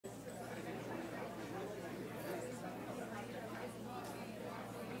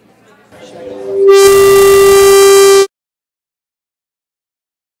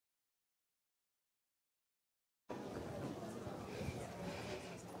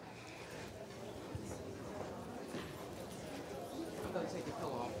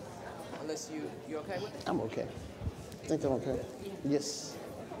Unless you okay with it? I'm okay. I think I'm okay. Yes.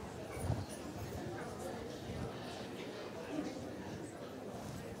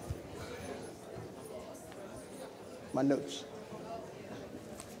 My notes.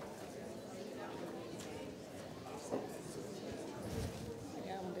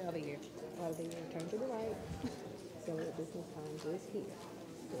 Yeah, the other year. Turn to the right. So at this time, just here.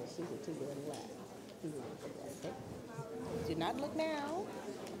 So she get to your left. You want to go, okay? Do not look now.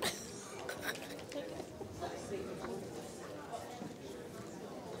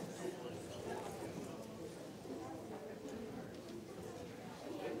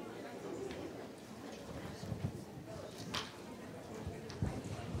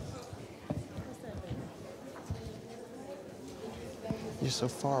 You're so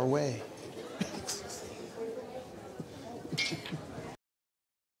far away.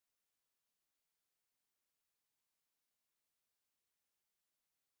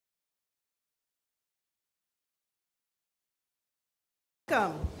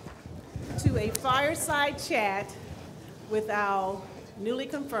 Welcome to a fireside chat with our newly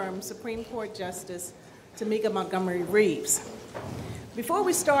confirmed Supreme Court Justice, Tamika Montgomery-Reeves. Before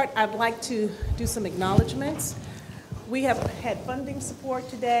we start, I'd like to do some acknowledgments. We have had funding support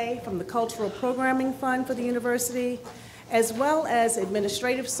today from the Cultural Programming Fund for the university, as well as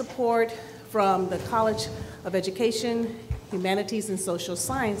administrative support from the College of Education, Humanities, and Social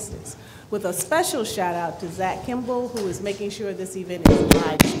Sciences, with a special shout out to Zach Kimball, who is making sure this event is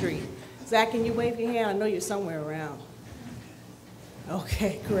live streamed. Zach, can you wave your hand? I know you're somewhere around.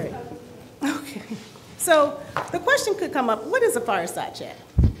 Okay, great. Okay, so the question could come up, what is a fireside chat?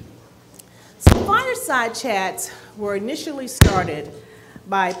 So fireside chats were initially started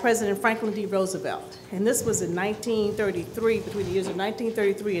by President Franklin D. Roosevelt, and this was in 1933, between the years of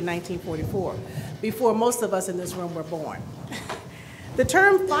 1933 and 1944, before most of us in this room were born. The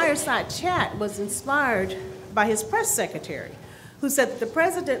term fireside chat was inspired by his press secretary, who said that the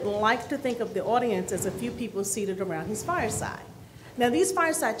president liked to think of the audience as a few people seated around his fireside. Now, these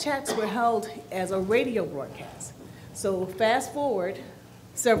fireside chats were held as a radio broadcast. So fast forward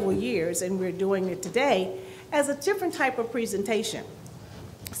several years, and we're doing it today as a different type of presentation,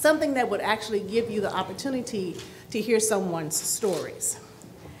 something that would actually give you the opportunity to hear someone's stories.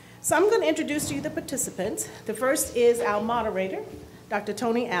 So I'm going to introduce to you the participants. The first is our moderator, Dr.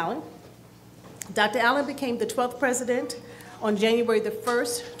 Tony Allen. Dr. Allen became the 12th president on January the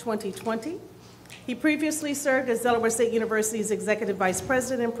 1st, 2020. He previously served as Delaware State University's executive vice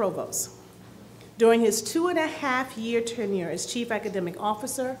president and provost. During his 2.5-year tenure as chief academic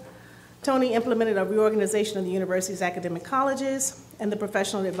officer, Tony implemented a reorganization of the university's academic colleges and the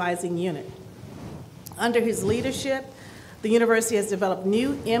professional advising unit. Under his leadership, the university has developed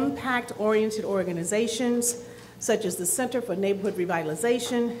new impact-oriented organizations, such as the Center for Neighborhood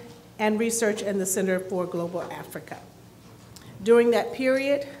Revitalization and Research and the Center for Global Africa. During that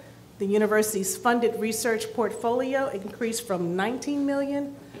period, the university's funded research portfolio increased from $19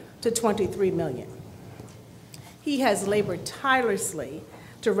 million to $23 million. He has labored tirelessly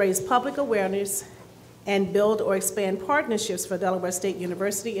to raise public awareness and build or expand partnerships for Delaware State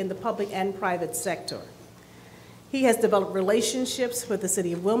University in the public and private sector. He has developed relationships with the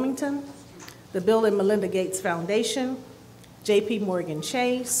City of Wilmington, the Bill and Melinda Gates Foundation, J.P. Morgan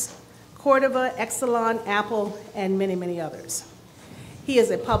Chase, Cordova, Exelon, Apple, and many, many others. He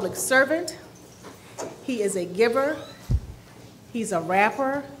is a public servant. He is a giver. He's a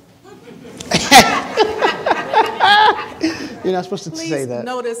rapper. You're not supposed to say that. Please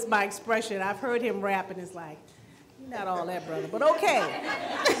notice my expression. I've heard him rap, and it's like, you're not all that, brother, but okay.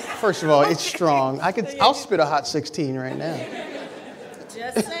 First of all, it's strong. I'll spit a hot 16 right now.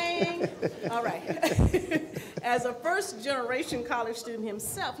 Just saying. All right. As a first-generation college student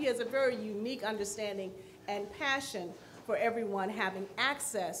himself, he has a very unique understanding and passion for everyone having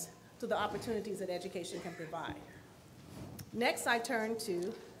access to the opportunities that education can provide. Next, I turn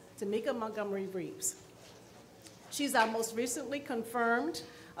to Tamika Montgomery-Reeves. She's our most recently confirmed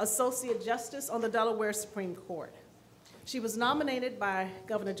Associate Justice on the Delaware Supreme Court. She was nominated by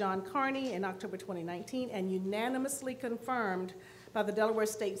Governor John Carney in October 2019 and unanimously confirmed by the Delaware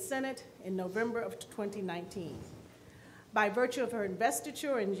State Senate in November of 2019. By virtue of her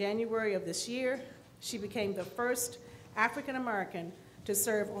investiture in January of this year, she became the first African American to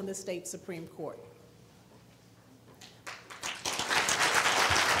serve on the state Supreme Court.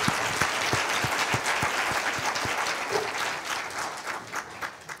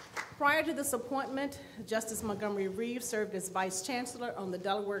 Prior Prior to this appointment, Justice Montgomery-Reeves served as Vice Chancellor on the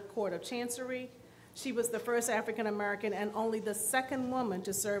Delaware Court of Chancery. She was the first African American and only the second woman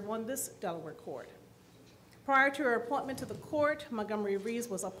to serve on this Delaware court. Prior to her appointment to the court, Montgomery-Reeves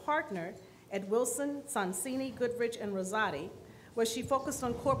was a partner at Wilson, Sonsini, Goodrich, and Rosati, where she focused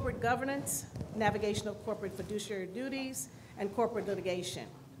on corporate governance, navigation of corporate fiduciary duties, and corporate litigation.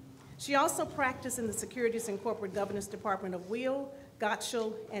 She also practiced in the Securities and Corporate Governance Department of Weil,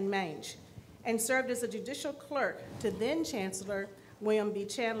 Gottschall, and Mange, and served as a judicial clerk to then Chancellor William B.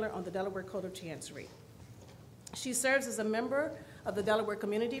 Chandler on the Delaware Court of Chancery. She serves as a member of the Delaware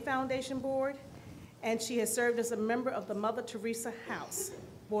Community Foundation Board, and she has served as a member of the Mother Teresa House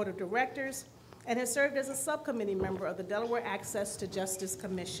Board of Directors, and has served as a subcommittee member of the Delaware Access to Justice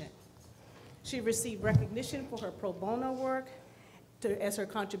Commission. She received recognition for her pro bono work as her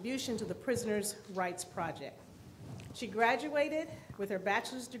contribution to the Prisoners' Rights Project. She graduated with her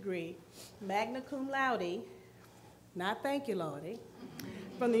bachelor's degree, magna cum laude, not thank you, Lordy,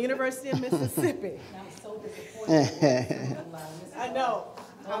 from the University of Mississippi. I'm so disappointed. I know.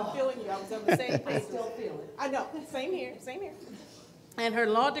 I'm feeling you. I was on the same page. I still feel it. I know. Same here. Same here. And her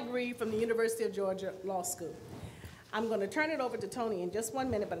law degree from the University of Georgia Law School. I'm going to turn it over to Tony in just 1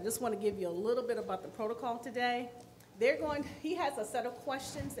 minute, but I just want to give you a little bit about the protocol today. He has a set of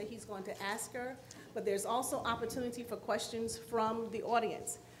questions that he's going to ask her, but there's also opportunity for questions from the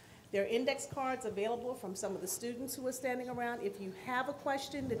audience. There are index cards available from some of the students who are standing around. If you have a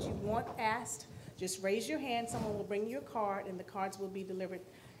question that you want asked, just raise your hand. Someone will bring you a card, and the cards will be delivered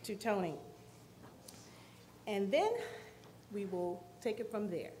to Tony. And then we will take it from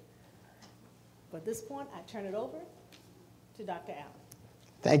there. But at this point, I turn it over to Dr. Allen.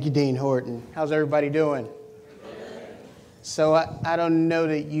 Thank you, Dean Horton. How's everybody doing? So I don't know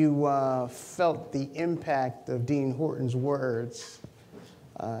that you felt the impact of Dean Horton's words.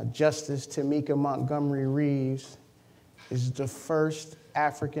 Justice Tamika Montgomery-Reeves is the first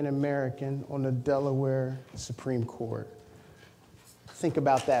African American on the Delaware Supreme Court. Think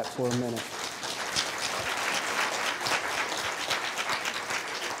about that for a minute.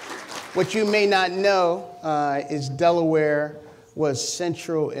 What you may not know is Delaware was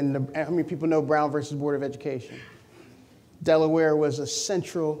central in the, how many people know Brown versus Board of Education? Delaware was a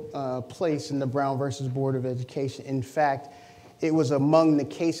central place in the Brown versus Board of Education. In fact, it was among the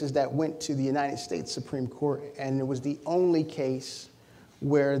cases that went to the United States Supreme Court, and it was the only case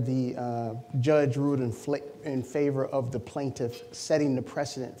where the judge ruled in favor of the plaintiff, setting the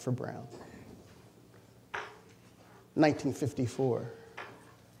precedent for Brown. 1954.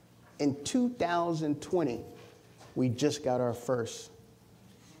 In 2020, we just got our first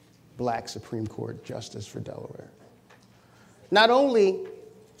black Supreme Court justice for Delaware. Not only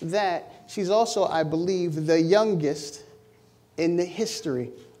that, she's also, I believe, the youngest in the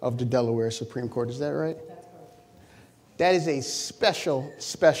history of the Delaware Supreme Court. Is that right? That's correct. That is a special,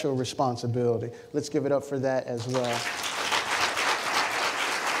 special responsibility. Let's give it up for that as well.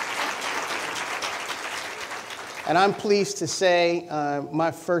 And I'm pleased to say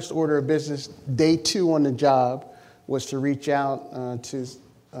my first order of business, day 2 on the job, was to reach out to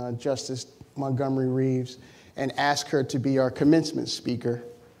Justice Montgomery-Reeves and ask her to be our commencement speaker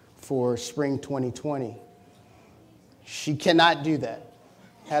for spring 2020. She cannot do that,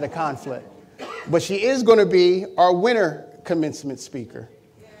 had a conflict. But she is going to be our winter commencement speaker.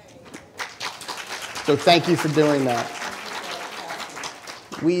 So thank you for doing that.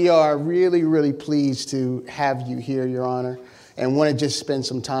 We are really, really pleased to have you here, Your Honor, and want to just spend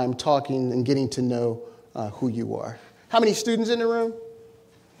some time talking and getting to know who you are. How many students in the room?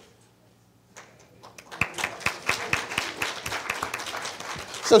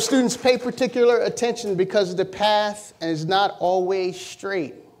 So students, pay particular attention because the path is not always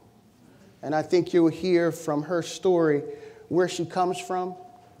straight. And I think you'll hear from her story where she comes from,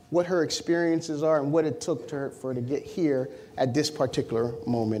 what her experiences are, and what it took for her to get here at this particular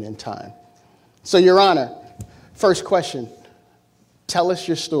moment in time. So, Your Honor, first question, tell us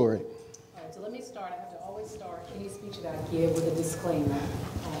your story. All right, so let me start. I have to always start any speech that I give with a disclaimer.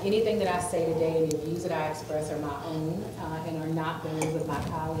 Anything that I say today, any views that I express are my own and are not those of my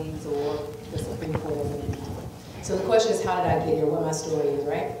colleagues or the Supreme Court as an entity. So the question is, how did I get here, what my story is,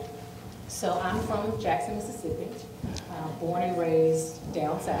 right? So I'm from Jackson, Mississippi, born and raised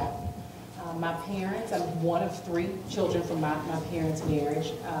down south. My parents, I'm one of 3 children from my parents'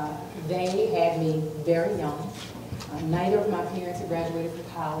 marriage. They had me very young. Neither of my parents had graduated from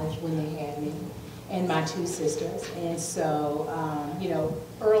college when they had me, and my 2 sisters. And so, you know,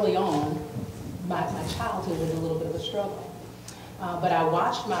 early on, my childhood was a little bit of a struggle. But I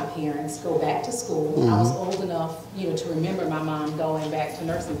watched my parents go back to school. I was old enough, to remember my mom going back to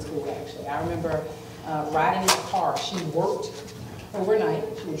nursing school, actually. I remember riding in the car. She worked overnight.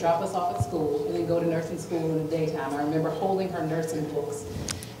 She would drop us off at school and then go to nursing school in the daytime. I remember holding her nursing books.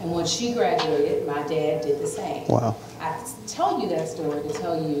 And when she graduated, my dad did the same. Wow. I tell you that story to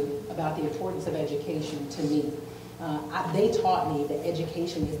tell you about the importance of education to me. They taught me that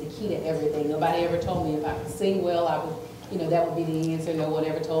education is the key to everything. Nobody ever told me if I could sing well, I would, that would be the answer. No one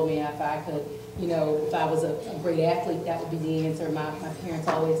ever told me if I could, if I was a great athlete, that would be the answer. My parents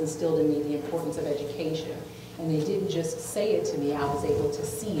always instilled in me the importance of education. And they didn't just say it to me, I was able to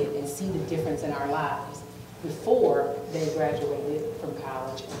see it and see the difference in our lives before they graduated from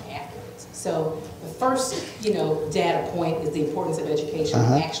college and afterwards. So the first, data point is the importance of education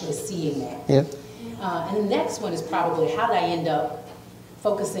and actually seeing that. Yep. And the next one is probably how did I end up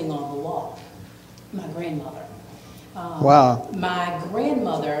focusing on the law? My grandmother. Wow. My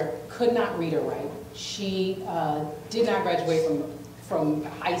grandmother could not read or write. She did not graduate from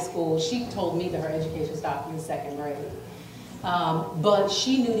high school. She told me that her education stopped in the 2nd grade. But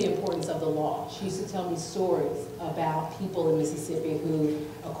she knew the importance of the law. She used to tell me stories about people in Mississippi who,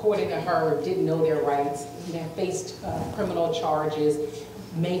 according to her, didn't know their rights, faced criminal charges,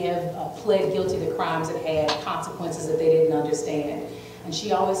 may have pled guilty to crimes that had consequences that they didn't understand. And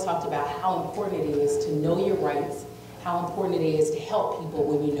she always talked about how important it is to know your rights, how important it is to help people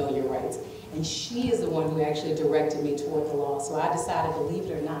when you know your rights. And she is the one who actually directed me toward the law. So I decided, believe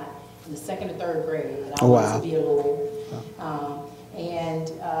it or not, in the 2nd or 3rd grade that I wanted to be a lawyer.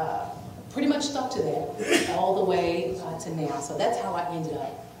 And pretty much stuck to that all the way to now. So that's how I ended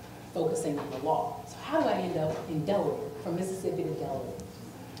up focusing on the law. So how do I end up in Delaware, from Mississippi to Delaware?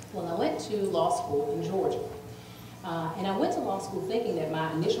 Well, I went to law school in Georgia. And I went to law school thinking that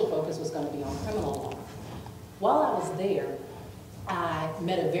my initial focus was going to be on criminal law. While I was there, I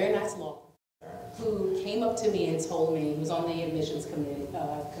met a very nice law professor who came up to me and told me, he was on the admissions committee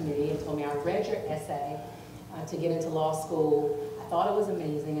and told me, I read your essay to get into law school. I thought it was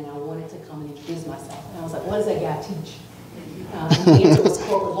amazing and I wanted to come and introduce myself. And I was like, what does that guy teach? And the answer was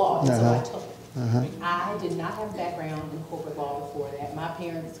corporate law, and so I took it. I did not have a background in corporate law before that. My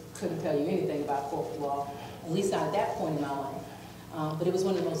parents couldn't tell you anything about corporate law, at least not at that point in my life. But it was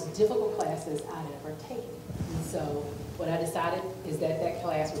one of the most difficult classes I'd ever taken. And so what I decided is that that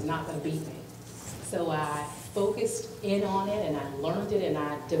class was not going to beat me. So I focused in on it and I learned it and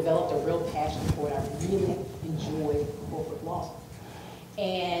I developed a real passion for it. I really enjoyed corporate law.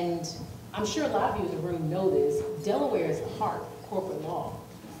 And I'm sure a lot of you in the room know this, Delaware is the heart of corporate law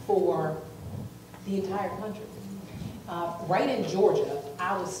for the entire country. Right in Georgia,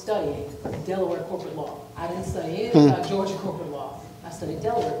 I was studying Delaware corporate law. I didn't study anything about Georgia corporate law. I studied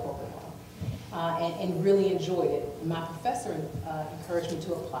Delaware corporate law and really enjoyed it. My professor encouraged me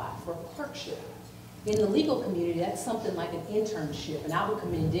to apply for a clerkship. In the legal community, that's something like an internship, and I would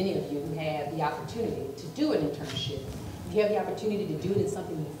commend any of you who have the opportunity to do an internship. If you have the opportunity to do it in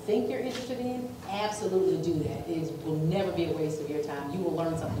something you think you're interested in, absolutely do that. It will never be a waste of your time. You will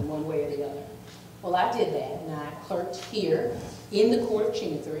learn something one way or the other. Well, I did that, and I clerked here in the Court of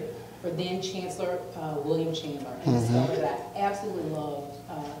Chancery for then Chancellor William Chandler, and discovered that I absolutely loved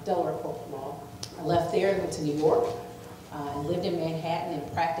Delaware corporate law. I left there and went to New York, and lived in Manhattan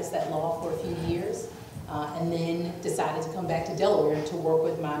and practiced that law for a few years, and then decided to come back to Delaware to work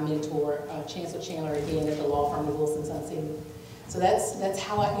with my mentor, Chancellor Chandler, again at the law firm of Wilson Sonsini. So that's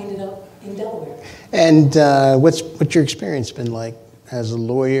how I ended up in Delaware. And what's your experience been like as a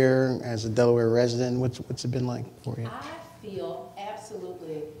lawyer, as a Delaware resident? What's it been like for you? I feel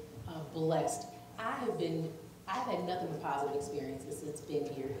absolutely blessed. I've had nothing but positive experiences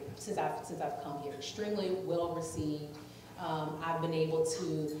since I've come here. Extremely well received. I've been able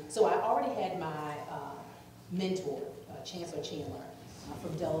to, so I already had my mentor, Chancellor Chandler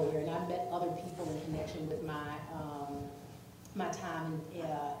from Delaware, and I've met other people in connection with my my time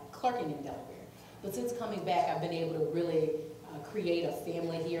clerking in Delaware. But since coming back, I've been able to really create a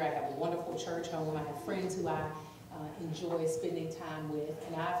family here. I have a wonderful church home. I have friends who I enjoy spending time with,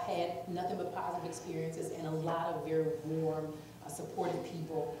 and I've had nothing but positive experiences and a lot of very warm, supportive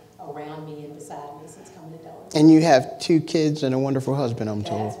people around me and beside me since coming to Delaware. And you have 2 kids and a wonderful husband, I'm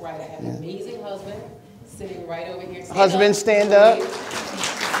told. That's right. I have an amazing husband sitting right over here. Husband, stand up.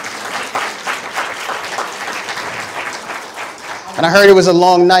 And I heard it was a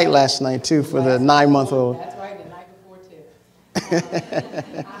long night last night, too, for the 9-month-old. That's right, the night before, too.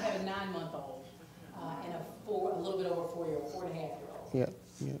 I have a 9-month-old and a little bit over 4-year-old, 4.5-year-old.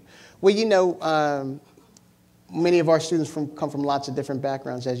 Yeah. Well, you know, many of our students come from lots of different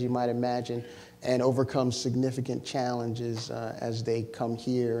backgrounds, as you might imagine. and overcome significant challenges as they come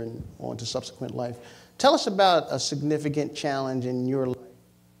here and on to subsequent life. Tell us about a significant challenge in your life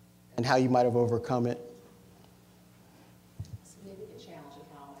and how you might have overcome it. Significant challenge and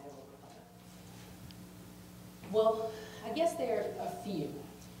how I might have overcome it. Well, I guess there are a few.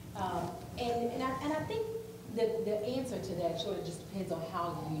 And I think that the answer to that sort of just depends on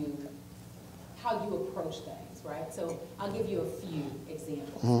how you approach things, right? So I'll give you a few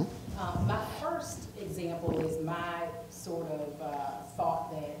examples. Mm-hmm. My first example is my sort of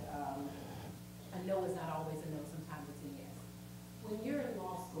thought that a no is not always a no, sometimes it's a yes. When you're in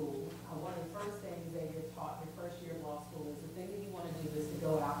law school, one of the first things that you're taught your first year of law school is the thing that you want to do is to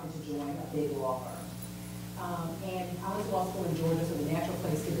go out and to join a big law firm. And I went to law school in Georgia, so the natural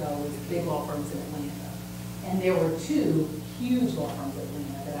place to go was big law firms in Atlanta. And there were two huge law firms in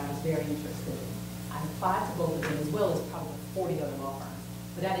Atlanta that I was very interested in. I applied to both of them as well as probably 40 other law firms.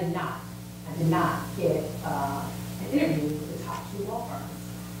 But I did not get an interview with the top two law firms.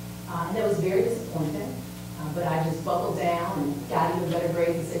 And that was very disappointing. But I just buckled down and got even better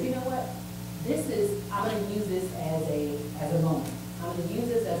grades and said, you know what? I'm going to use this as a moment. I'm going to use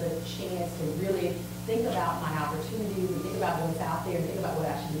this as a chance to really think about my opportunities and think about what's out there and think about what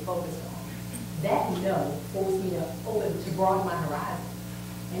I should be focused on. That no forced me to broaden my horizon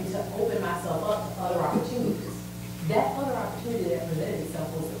and to open myself up to other opportunities. That other opportunity that presented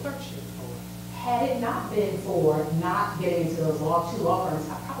itself was the clerkship. Had it not been for not getting into those two law firms,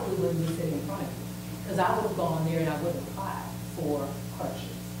 I probably wouldn't be sitting in front of you because I would have gone there and I would have applied for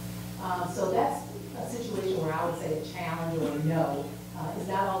clerkships. So that's a situation where I would say a challenge or a no is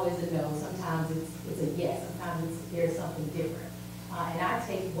not always a no. Sometimes it's a yes. Sometimes there's something different. And I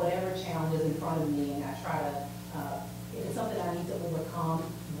take whatever challenge is in front of me and I try to, if it's something I need to overcome,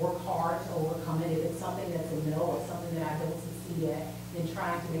 work hard to overcome it. If it's something that's a no or something that I don't succeed at, then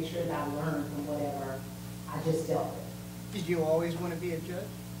trying to make sure that I learn from whatever I just dealt with. Did you always want to be a judge?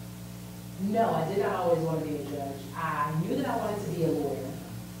 No, I did not always want to be a judge. I knew that I wanted to be a lawyer.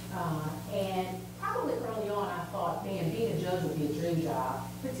 And probably early on I thought, man, being a judge would be a dream job,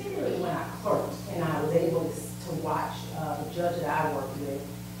 particularly when I clerked and I was able to watch the judge that I worked with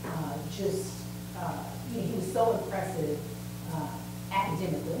he was so impressive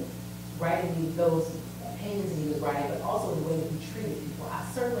academically, writing those opinions that he was writing, but also the way that he treated people. I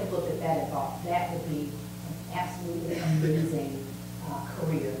certainly looked at that and thought that would be an absolutely amazing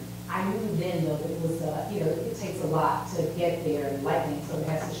career. I knew then, though, that it was, it takes a lot to get there, and lightning sort of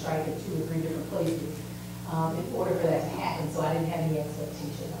has to strike at 2 or 3 different places in order for that to happen, so I didn't have any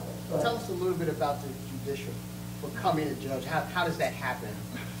expectation of it. But tell us a little bit about the judicial, becoming a judge. How does that happen?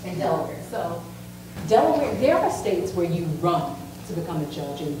 in Delaware. So Delaware, there are states where you run to become a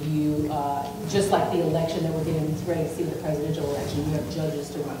judge, and you, just like the election that we're getting ready to see, the presidential election, you have judges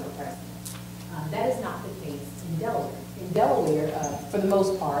to run for president. That is not the case in Delaware. In Delaware, for the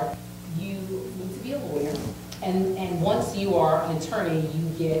most part, you need to be a lawyer, and once you are an attorney, you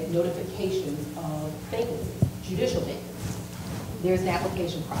get notifications of vacancies, judicial vacancies. There's an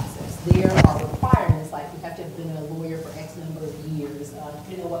application process. There are requirements, like you have to have been a lawyer for X number of years.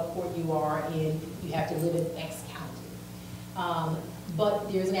 Depending on what court you are in, you have to live in X county.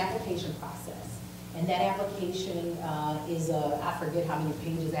 But there's an application process. And that application is I forget how many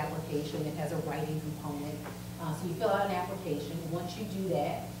pages application. It has a writing component. So you fill out an application. Once you do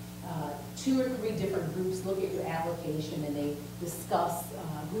that, 2 or 3 different groups look at your application and they discuss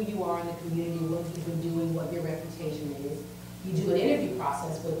who you are in the community, what you've been doing, what your reputation is. You do an interview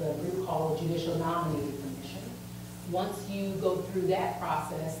process with a group called the Judicial Nominating Commission. Once you go through that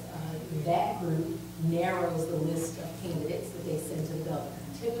process, that group narrows the list of candidates that they send to the governor.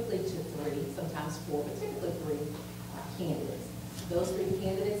 Typically to 3, sometimes 4, but typically 3 candidates. Those 3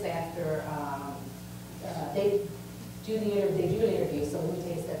 candidates, after they do an interview. So let me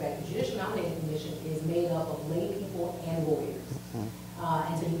take a step back. The Judicial Nominating Commission is made up of lay people and lawyers.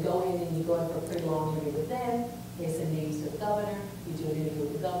 And so you go in and you go in for a pretty long interview with them. They send names to the governor. You do an interview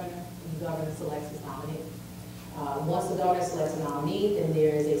with the governor, and the governor selects his nominee. Once the governor selects a nominee, then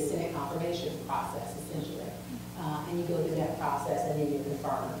there is a Senate confirmation process, essentially. And you go through that process, and then you're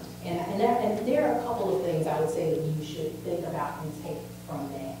confirmed. And there are a couple of things I would say that you should think about and take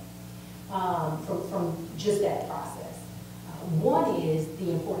from that, from just that process. One is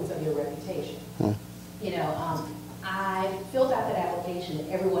the importance of your reputation. I filled out that application,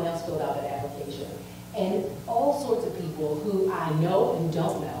 and everyone else filled out that application. And all sorts of people who I know and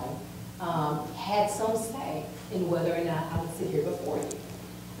don't know had some say in whether or not I would sit here before you.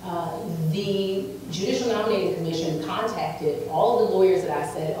 The Judicial Nominating Commission contacted all of the lawyers that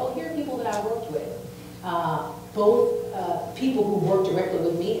I said, oh, here are people that I worked with. Both people who work directly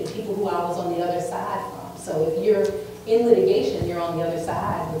with me and people who I was on the other side from. So if you're in litigation, you're on the other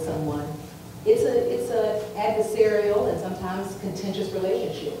side with someone, it's a adversarial and sometimes contentious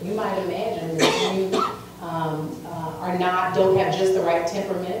relationship. You might imagine that you don't have just the right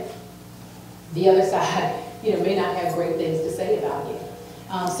temperament. The other side, may not have great things to say about you.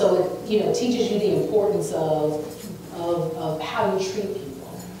 So it, teaches you the importance of how you treat people.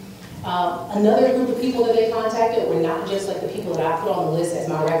 Another group of people that they contacted were not just like the people that I put on the list as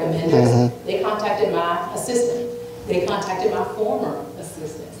my recommenders. They contacted my assistant. They contacted my former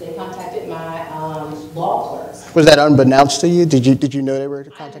assistants. They contacted my law clerks. Was that unbeknownst to you? Did you know they were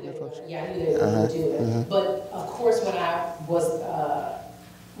contacting folks? Yeah, I knew they were going to do it. But of course, when I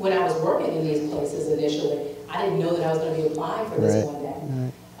was working in these places initially, I didn't know that I was going to be applying for this one day.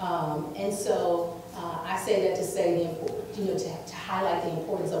 And so I say that to say to highlight the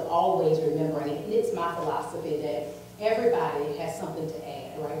importance of always remembering it. And it's my philosophy that everybody has something to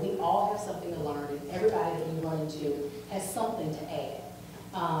add, right? We all have something to learn, and everybody that you run into has something to add.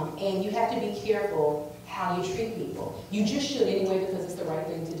 And you have to be careful how you treat people. You just should anyway because it's the right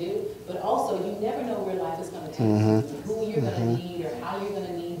thing to do, but also you never know where life is going to take you, who you're going to need or how you're going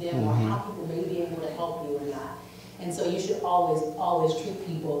to need them or how people may be able to help you or not. And so you should always treat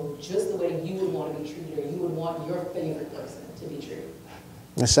people just the way you would want to be treated or you would want your favorite person to be treated.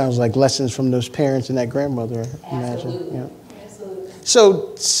 That sounds like lessons from those parents and that grandmother, I imagine. Absolutely. Yeah.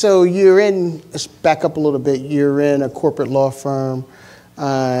 Absolutely. So you're in, let's back up a little bit, you're in a corporate law firm,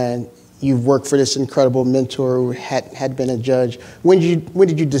 you've worked for this incredible mentor who had been a judge. When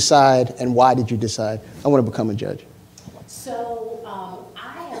did you decide, and why did you decide, I want to become a judge? So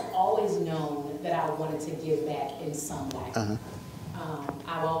I have always known that I wanted to give back in some way.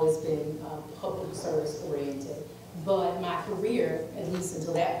 I've always been public service oriented, but my career, at least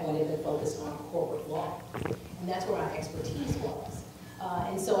until that point, had been focused on corporate law, and that's where my expertise was.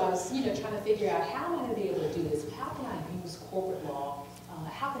 And so I was, trying to figure out how am I going to be able to do this? How can I use corporate law?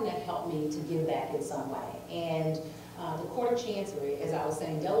 How can that help me to give back in some way? And the Court of Chancery, as I was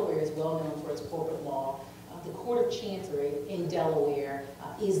saying, Delaware is well known for its corporate law. The Court of Chancery in Delaware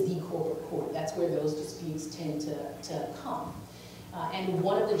is the corporate court. That's where those disputes tend to come. And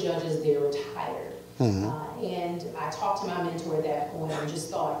one of the judges there retired. And I talked to my mentor at that point and just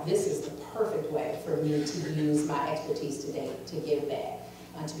thought, this is the perfect way for me to use my expertise today to give back.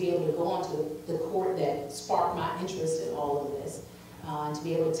 To be able to go on to the court that sparked my interest in all of this. And to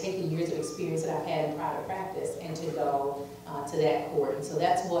be able to take the years of experience that I've had in private practice and to go to that court. And so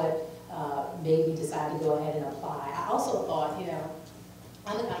that's what made me decide to go ahead and apply. I also thought,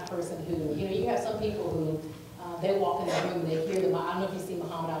 I'm the kind of person who, you have some people who, they walk in the room and they hear them. I don't know if you've seen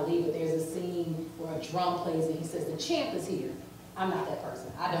Muhammad Ali, but there's a scene where a drum plays and he says, the champ is here. I'm not that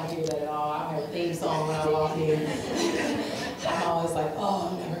person. I don't hear that at all. I hear a theme song when I walk in. I'm always like, oh,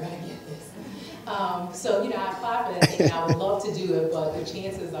 I'm never going to get this. So, I applied for that thing and I would love to do it, but the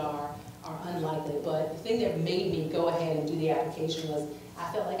chances are unlikely. But the thing that made me go ahead and do the application was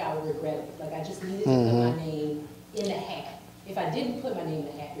I felt like I would regret it. Like I just needed to put my name in the hat. If I didn't put my name in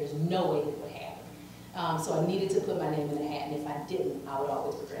the hat, there's no way that would happen. So I needed to put my name in the hat, and if I didn't, I would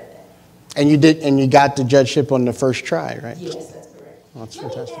always regret that. And you did, and you got the judgeship on the first try, right? Yes, that's correct. Oh, that's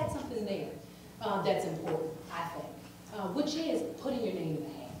Let fantastic. me add something there that's important, I think, which is putting your name in the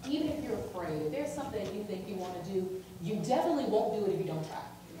hat. Even if you're afraid, if there's something that you think you want to do, you definitely won't do it if you don't try.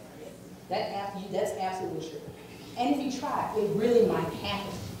 That's absolutely true. And if you try, it really might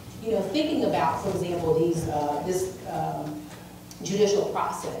happen. Thinking about, for example, this judicial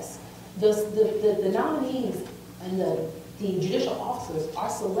process, the nominees and the judicial officers are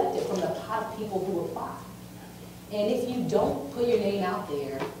selected from the pot of people who apply. And if you don't put your name out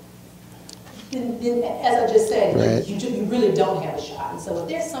there, then as I just said, right. you really don't have a shot. And so if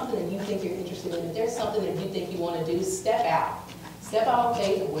there's something that you think you're interested in, if there's something that you think you want to do, step out. Step out on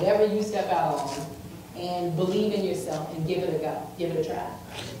faith, whatever you step out on, and believe in yourself and give it a go. Give it a try.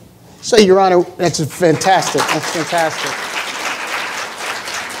 So, Your Honor, that's fantastic. That's fantastic.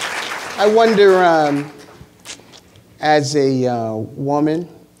 I wonder, as a woman,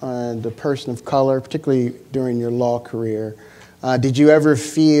 the person of color, particularly during your law career, did you ever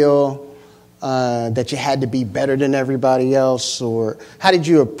feel that you had to be better than everybody else? Or how did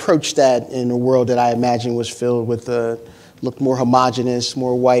you approach that in a world that I imagine was filled with, looked more homogenous,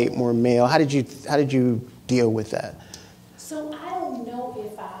 more white, more male? How did you deal with that? So I don't know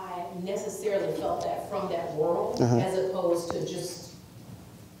if I necessarily felt that from that world, as opposed to just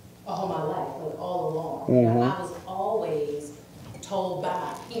all my life, like all along. I was always told by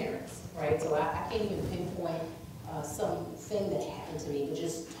my parents, right? So I can't even pinpoint something that happened to me, but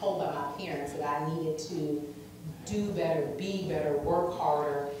just told by my parents that I needed to do better, be better, work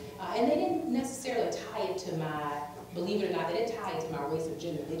harder. And they didn't necessarily tie it to my, believe it or not, they didn't tie it to my race or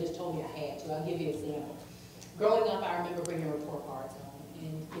gender. They just told me I had to. I'll give you an example. Growing up, I remember bringing report cards home,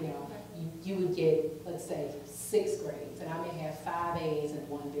 and you would get, let's say, 6 grades, and I may have 5 A's and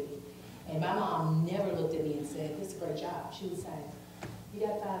 1 B. And my mom never looked at me and said, "This is a great job." She would say, "You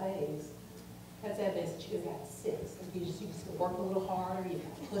got 5 A's. That's evidence that you got 6. You just work a little harder, you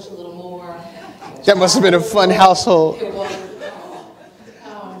push a little more." That must have been a fun household. It was.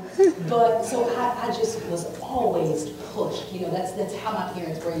 But so I just was always pushed. That's how my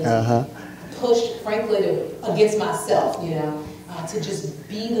parents raised me. Pushed, frankly, against myself. To just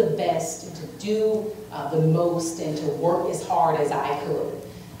be the best, and to do the most, and to work as hard as I could.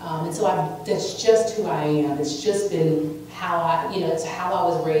 And so that's just who I am. It's just been how it's how I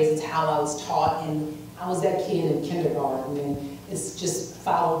was raised, it's how I was taught, and I was that kid in kindergarten, and it's just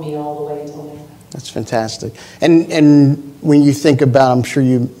followed me all the way until now. That's fantastic. And when you think about, I'm sure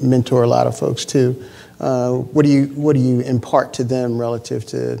you mentor a lot of folks too, what do you impart to them relative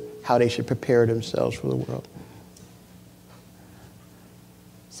to how they should prepare themselves for the world?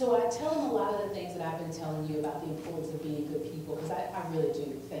 So I tell them a lot of the things that I've been telling you about the importance of being good people, because I really do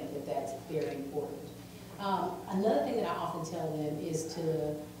think that that's very important. Another thing that I often tell them is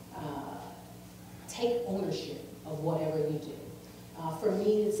to take ownership of whatever you do. For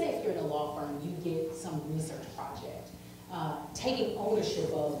me, say if you're in a law firm, you get some research project. Taking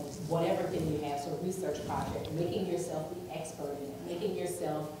ownership of whatever thing you have, so research project, making yourself the expert in it, making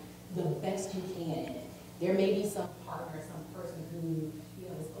yourself the best you can in it. There may be some partner, some person who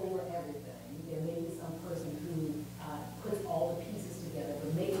is over everything. There may be some person who puts all the pieces together,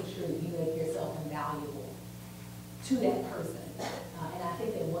 but making sure that you make yourself invaluable to that person. And I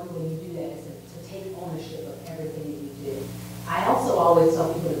think that one way you do that is to take ownership of everything that you do. I also always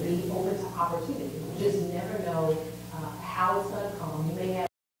tell people to be open to opportunity. You just never know how it's going to come. You may have.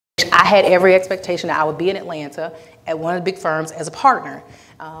 I had every expectation that I would be in Atlanta at one of the big firms as a partner.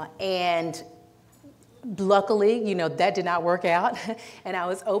 And luckily, that did not work out, and I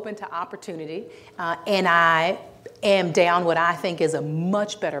was open to opportunity, and I am down what I think is a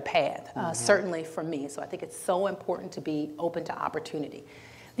much better path, certainly for me. So I think it's so important to be open to opportunity.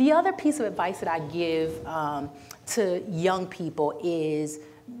 The other piece of advice that I give to young people is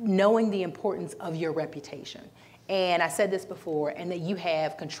knowing the importance of your reputation. And I said this before, and that you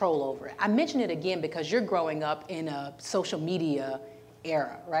have control over it. I mention it again because you're growing up in a social media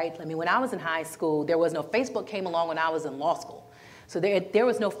era, right? I mean, when I was in high school, there was no Facebook. Came along when I was in law school. So there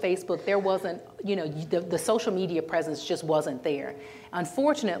was no Facebook. There wasn't, the social media presence just wasn't there.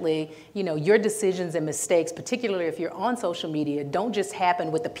 Unfortunately, your decisions and mistakes, particularly if you're on social media, don't just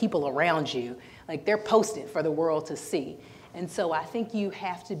happen with the people around you. Like, they're posted for the world to see. And so I think you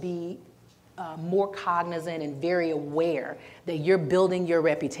have to be more cognizant and very aware that you're building your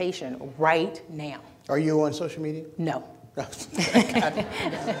reputation right now. Are you on social media? No. I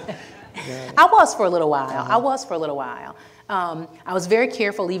was for a little while. I was very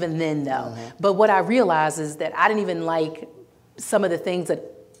careful even then, though. But what I realized is that I didn't even like some of the things that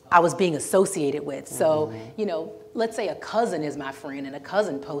I was being associated with. So, let's say a cousin is my friend and a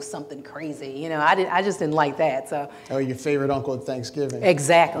cousin posts something crazy. I just didn't like that. So. Oh, your favorite uncle at Thanksgiving.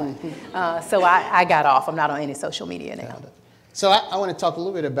 Exactly. So I got off. I'm not on any social media now. So I want to talk a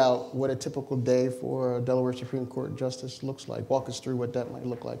little bit about what a typical day for a Delaware Supreme Court justice looks like. Walk us through what that might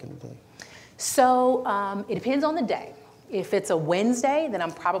look like in a day. So it depends on the day. If it's a Wednesday, then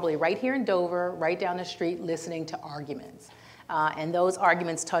I'm probably right here in Dover, right down the street, listening to arguments. And those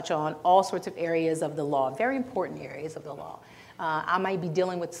arguments touch on all sorts of areas of the law, very important areas of the law. I might be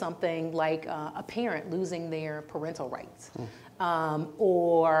dealing with something like a parent losing their parental rights.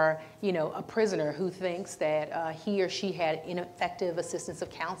 Or a prisoner who thinks that he or she had ineffective assistance of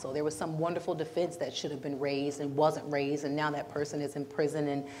counsel. There was some wonderful defense that should have been raised and wasn't raised, and now that person is in prison,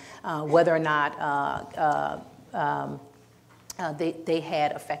 and whether or not they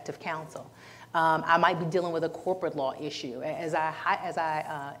had effective counsel. I might be dealing with a corporate law issue. As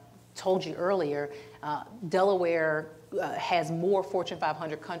I told you earlier, Delaware has more Fortune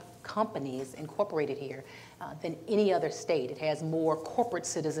 500 companies incorporated here than any other state. It has more corporate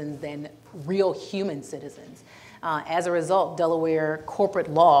citizens than real human citizens. As a result, Delaware corporate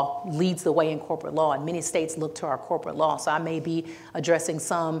law leads the way in corporate law, and many states look to our corporate law. So I may be addressing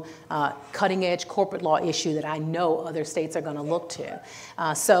some cutting-edge corporate law issue that I know other states are going to look to.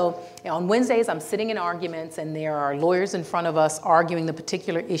 So on Wednesdays, I'm sitting in arguments, and there are lawyers in front of us arguing the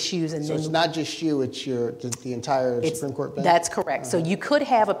particular issues. And so it's not just you; it's the entire Supreme Court bench? That's correct. So you could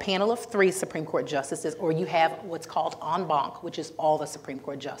have a panel of 3 Supreme Court justices, or you have what's called en banc, which is all the Supreme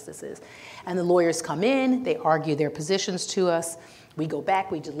Court justices. And the lawyers come in, they argue argue their positions to us. We go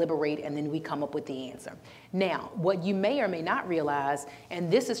back, we deliberate, and then we come up with the answer. Now, what you may or may not realize,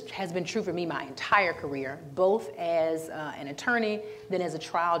 and this has been true for me my entire career, both as an attorney, then as a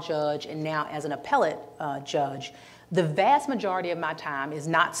trial judge, and now as an appellate judge, the vast majority of my time is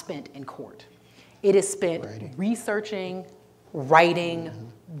not spent in court. It is spent researching, writing,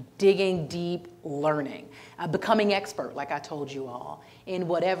 digging deep, learning, becoming expert, like I told you all, in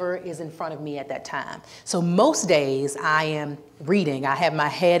whatever is in front of me at that time. So most days I am reading. I have my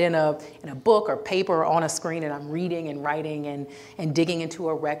head in a book or paper or on a screen, and I'm reading and writing and digging into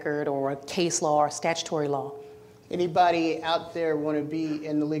a record or a case law or statutory law. Anybody out there want to be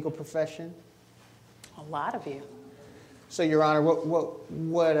in the legal profession? A lot of you. So, Your Honor, what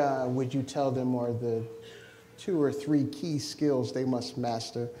would you tell them are the 2 or 3 key skills they must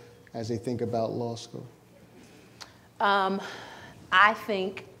master as they think about law school? I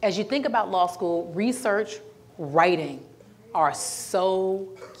think as you think about law school, research, writing are so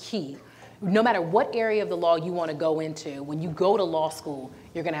key. No matter what area of the law you want to go into, when you go to law school,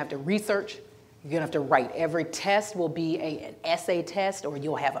 you're going to have to research, you're going to have to write. Every test will be an essay test, or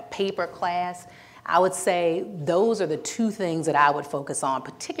you'll have a paper class. I would say those are the 2 things that I would focus on,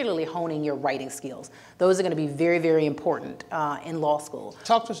 particularly honing your writing skills. Those are going to be very, very important in law school.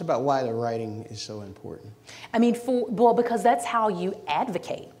 Talk to us about why the writing is so important. I mean, because that's how you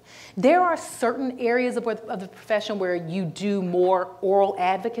advocate. There are certain areas of the profession where you do more oral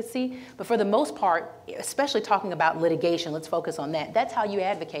advocacy, but for the most part, especially talking about litigation, let's focus on that. That's how you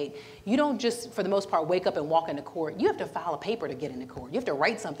advocate. You don't just, for the most part, wake up and walk into court. You have to file a paper to get into court. You have to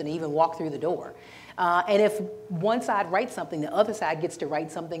write something to even walk through the door. And if one side writes something, the other side gets to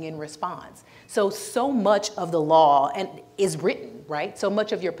write something in response. So much of the law is written, right? So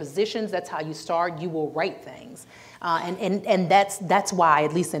much of your positions, that's how you start. You will write things. And that's why,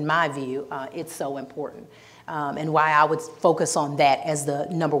 at least in my view, it's so important. And why I would focus on that as the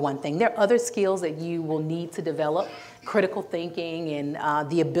number 1 thing. There are other skills that you will need to develop: critical thinking and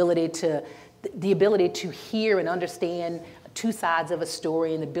the ability to hear and understand 2 sides of a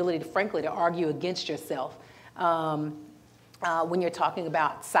story, and the ability to, frankly, to argue against yourself when you're talking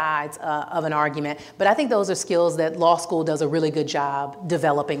about sides of an argument. But I think those are skills that law school does a really good job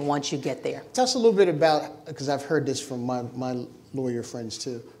developing once you get there. Tell us a little bit about, because I've heard this from my lawyer friends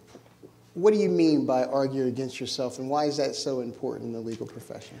too. What do you mean by argue against yourself, and why is that so important in the legal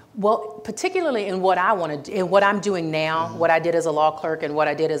profession? Well, particularly in what I want to do, in what I'm doing now, what I did as a law clerk and what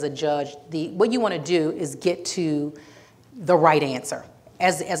I did as a judge, what you want to do is get to the right answer,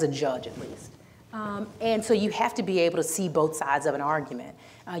 as a judge at least. And so you have to be able to see both sides of an argument.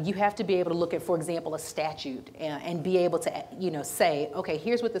 You have to be able to look at, for example, a statute and be able to, say, okay,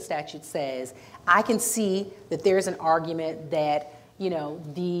 here's what the statute says. I can see that there's an argument that,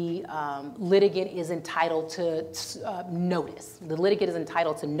 the litigant is entitled to notice. The litigant is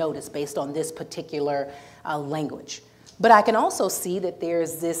entitled to notice based on this particular language. But I can also see that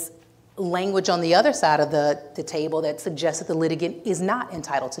there's this language on the other side of the table that suggests that the litigant is not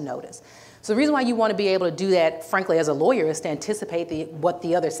entitled to notice. So the reason why you want to be able to do that, frankly, as a lawyer, is to anticipate what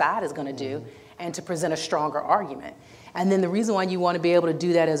the other side is going to do and to present a stronger argument. And then the reason why you want to be able to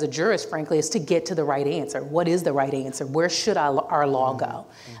do that as a jurist, frankly, is to get to the right answer. What is the right answer? Where should our law go?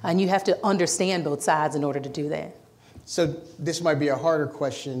 And you have to understand both sides in order to do that. So this might be a harder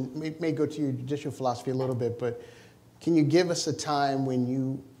question. It may go to your judicial philosophy a little bit, but can you give us a time when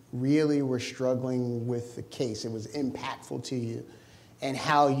you really were struggling with the case? It was impactful to you, and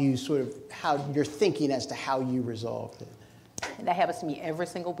how you're thinking as to how you resolved it. And that happens to me every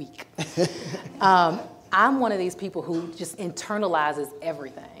single week. I'm one of these people who just internalizes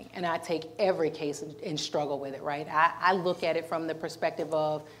everything, and I take every case and struggle with it, right? I look at it from the perspective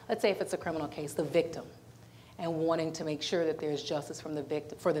of, let's say if it's a criminal case, the victim, and wanting to make sure that there's justice for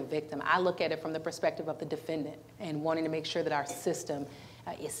the victim. I look at it from the perspective of the defendant and wanting to make sure that our system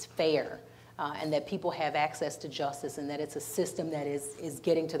is fair. And that people have access to justice, and that it's a system that is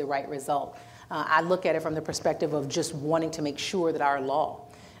getting to the right result. I look at it from the perspective of just wanting to make sure that our law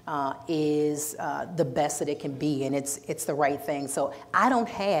is the best that it can be, and it's the right thing. So I don't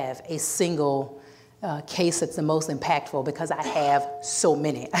have a single case that's the most impactful, because I have so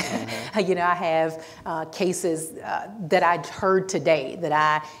many. I have cases that I heard today that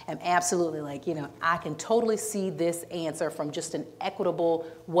I am absolutely like, I can totally see this answer from just an equitable,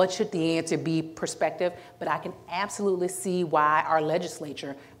 what should the answer be perspective, but I can absolutely see why our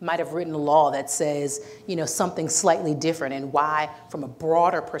legislature might have written a law that says, something slightly different, and why, from a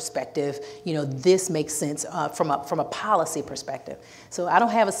broader perspective, this makes sense from a policy perspective. So I don't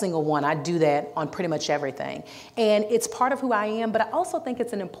have a single one. I do that on pretty much everything. And it's part of who I am, but I also think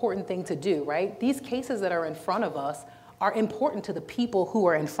it's an important thing to do, right? These cases that are in front of us are important to the people who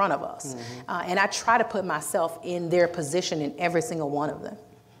are in front of us. And I try to put myself in their position in every single one of them.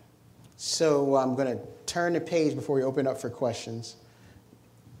 So I'm going to turn the page before we open up for questions.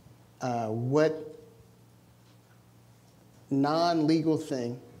 What non-legal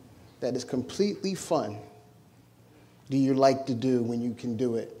thing that is completely fun do you like to do when you can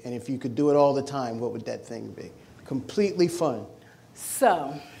do it? And if you could do it all the time, what would that thing be? Completely fun.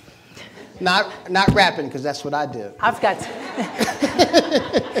 So. Not rapping, because that's what I do. I've got to.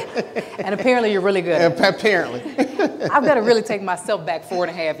 And apparently you're really good at it. Apparently. I've got to really take myself back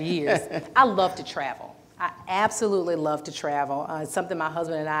 4.5 years. I love to travel. I absolutely love to travel. It's something my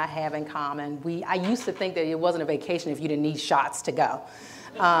husband and I have in common. I used to think that it wasn't a vacation if you didn't need shots to go.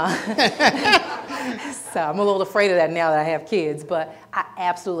 So I'm a little afraid of that now that I have kids, but I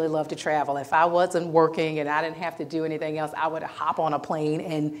absolutely love to travel. If I wasn't working and I didn't have to do anything else, I would hop on a plane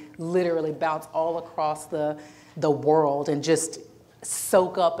and literally bounce all across the world and just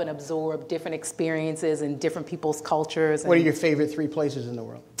soak up and absorb different experiences and different people's cultures. What are your favorite 3 places in the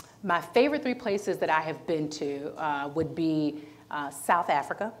world? My favorite 3 places that I have been to would be South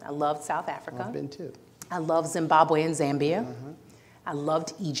Africa. I loved South Africa. I've been too. I love Zimbabwe and Zambia. I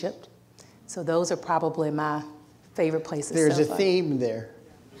loved Egypt. So those are probably my favorite places. There's so a far. theme there.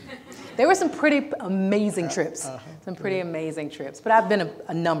 There were some pretty amazing trips. Some pretty amazing trips. But I've been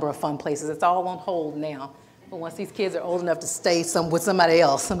a number of fun places. It's all on hold now. But once these kids are old enough to stay with somebody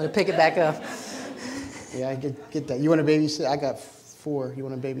else, I'm going to pick it back up. Yeah, I get that. You want to babysit? I got 4. You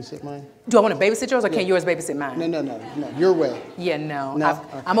want to babysit mine? Do I want to babysit yours, or can yours babysit mine? No. Your way. Yeah, no. No?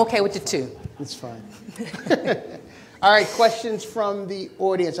 I'm okay with the 2. It's fine. All right, questions from the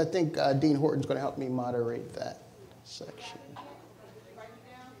audience. I think Dean Horton's going to help me moderate that section.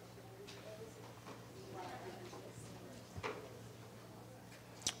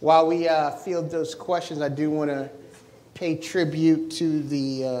 While we field those questions, I do want to pay tribute to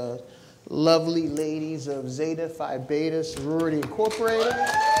the lovely ladies of Zeta Phi Beta Sorority Incorporated,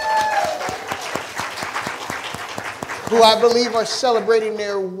 who I believe are celebrating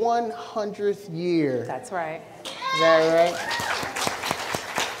their 100th year. That's right. Is that right?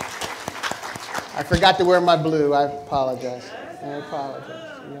 I forgot to wear my blue. I apologize.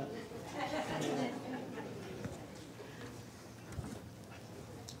 Yeah.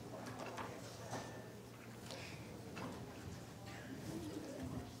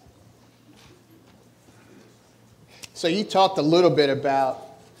 So you talked a little bit about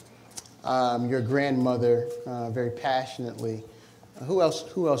your grandmother very passionately. Who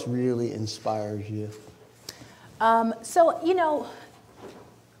else really inspires you? So, you know,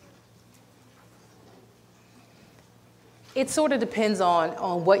 it sort of depends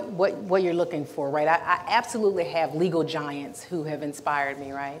on what you're looking for, right? I absolutely have legal giants who have inspired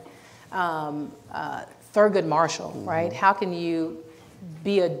me, right? Thurgood Marshall, right? How can you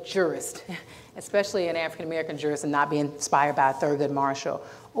be a jurist, especially an African-American jurist, and not be inspired by Thurgood Marshall?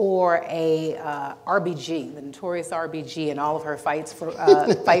 Or a RBG, the notorious RBG, and all of her fights for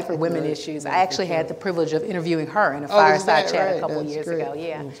fight for women issues. I actually had the privilege of interviewing her in a fireside chat a couple years ago.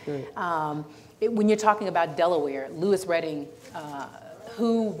 Yeah. That's great. When you're talking about Delaware, Lewis Redding,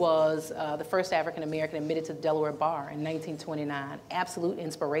 who was the first African-American admitted to the Delaware bar in 1929, absolute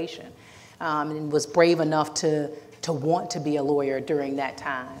inspiration, and was brave enough to want to be a lawyer during that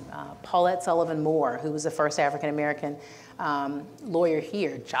time. Paulette Sullivan Moore, who was the first African-American lawyer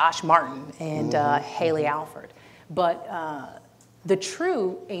here, Josh Martin, and Haley Alford. But the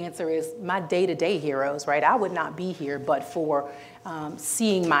true answer is my day-to-day heroes, right? I would not be here but for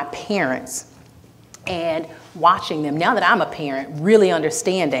seeing my parents and watching them. Now that I'm a parent, really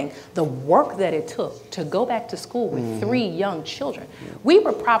understanding the work that it took to go back to school with 3 young children. We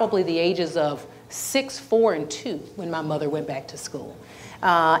were probably the ages of 6, 4, and 2 when my mother went back to school.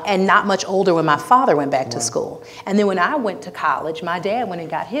 And not much older when my father went back to school. And then when I went to college, my dad went and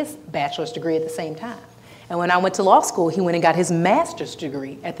got his bachelor's degree at the same time. And when I went to law school, he went and got his master's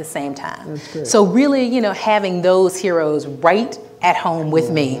degree at the same time. So really, you know, having those heroes right at home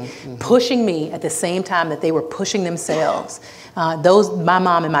with me, pushing me at the same time that they were pushing themselves. My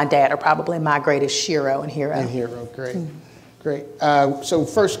mom and my dad are probably my greatest hero and hero. Great. Great. So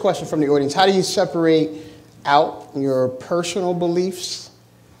first question from the audience. How do you separate out your personal beliefs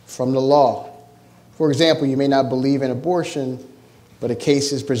from the law? For example, you may not believe in abortion, but a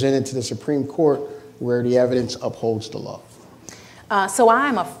case is presented to the Supreme Court where the evidence upholds the law. So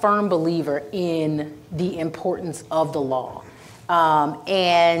I'm a firm believer in the importance of the law.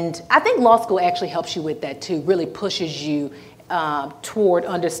 And I think law school actually helps you with that too, really pushes you toward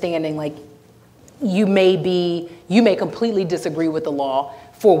understanding, like, you may completely disagree with the law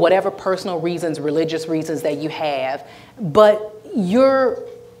for whatever personal reasons, religious reasons that you have, but you're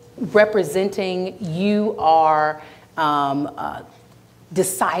representing, you are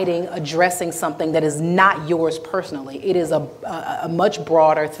deciding, addressing something that is not yours personally. It is a much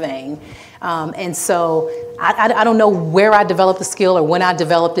broader thing. And so I don't know where I developed the skill or when I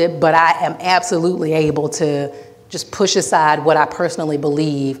developed it, but I am absolutely able to just push aside what I personally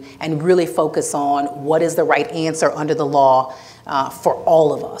believe and really focus on what is the right answer under the law for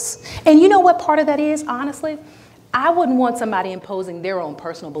all of us. And you know what part of that is, honestly? I wouldn't want somebody imposing their own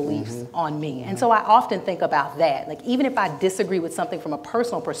personal beliefs on me. And so I often think about that. Like, even if I disagree with something from a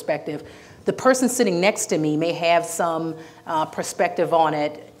personal perspective, the person sitting next to me may have some perspective on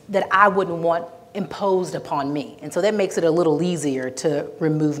it that I wouldn't want imposed upon me. And so that makes it a little easier to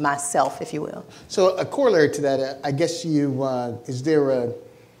remove myself, if you will. So a corollary to that, I guess is there a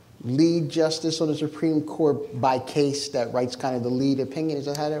lead justice on the Supreme Court by case that writes kind of the lead opinion? Is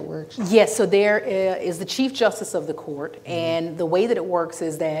that how that works? Yes, so there is the Chief Justice of the court, and the way that it works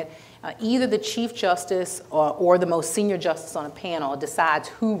is that either the Chief Justice or the most senior justice on a panel decides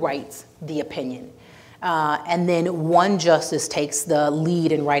who writes the opinion. And then one justice takes the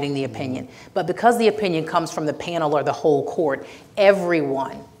lead in writing the opinion. But because the opinion comes from the panel or the whole court,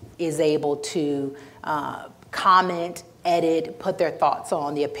 everyone is able to comment, edit, put their thoughts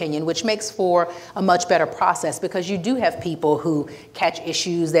on the opinion, which makes for a much better process, because you do have people who catch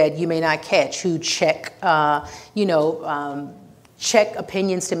issues that you may not catch, who check, check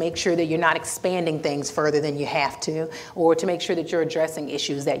opinions to make sure that you're not expanding things further than you have to, or to make sure that you're addressing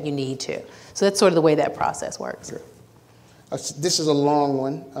issues that you need to. So that's sort of the way that process works. Sure. This is a long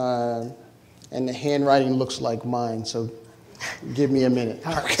one, and the handwriting looks like mine, so give me a minute.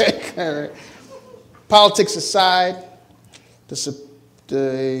 Okay. All right. Politics aside,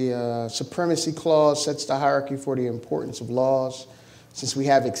 the Supremacy Clause sets the hierarchy for the importance of laws. Since we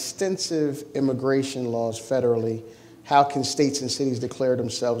have extensive immigration laws federally, how can states and cities declare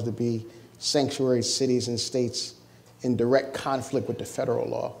themselves to be sanctuary cities and states in direct conflict with the federal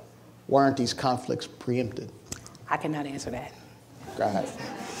law? Why aren't these conflicts preempted? I cannot answer that. Got it.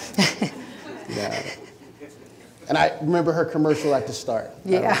 Got it. And I remember her commercial at the start.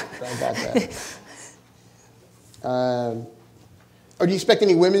 Yeah. I got that. Or do you expect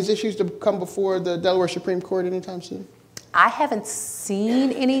any women's issues to come before the Delaware Supreme Court anytime soon? I haven't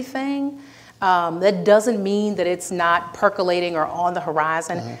seen anything. That doesn't mean that it's not percolating or on the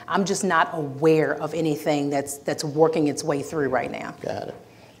horizon. I'm just not aware of anything that's working its way through right now. Got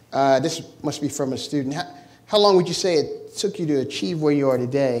it. This must be from a student. How long would you say it took you to achieve where you are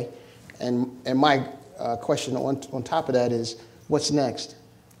today? And my question on top of that is, what's next?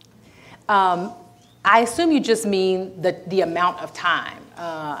 I assume you just mean the amount of time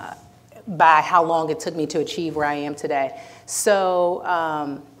by how long it took me to achieve where I am today.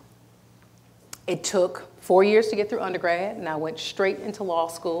 So it took 4 years to get through undergrad, and I went straight into law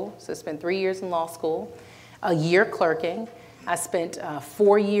school. So I spent 3 years in law school, a year clerking. I spent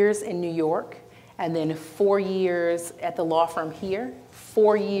 4 years in New York, and then 4 years at the law firm here,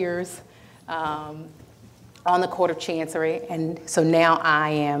 4 years on the Court of Chancery, and so now I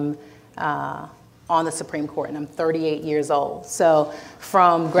am on the Supreme Court, and I'm 38 years old. So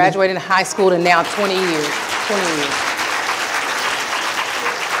from graduating high school to now 20 years.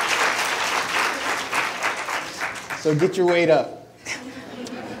 So get your weight up.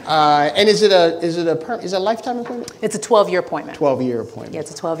 And is it a lifetime appointment? It's a 12-year appointment. 12-year appointment. Yeah,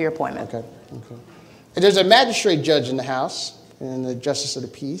 it's a 12-year appointment. Okay. And there's a magistrate judge in the House and the Justice of the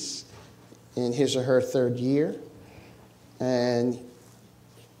Peace in his or her third year. And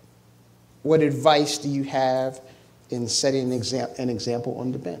what advice do you have in setting an example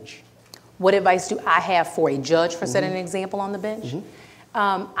on the bench? What advice do I have for a judge for setting an example on the bench?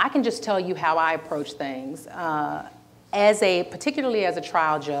 I can just tell you how I approach things. Particularly as a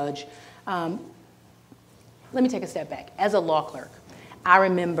trial judge, let me take a step back. As a law clerk, I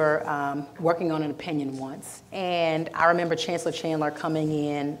remember working on an opinion once, and I remember Chancellor Chandler coming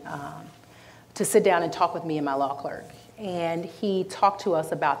in to sit down and talk with me and my law clerk. And he talked to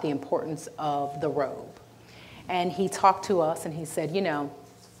us about the importance of the robe. And he talked to us and he said, you know,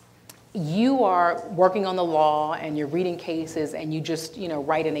 you are working on the law and you're reading cases and you just,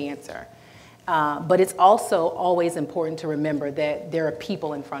 write an answer. But it's also always important to remember that there are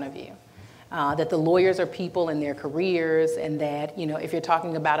people in front of you, that the lawyers are people in their careers, and that, if you're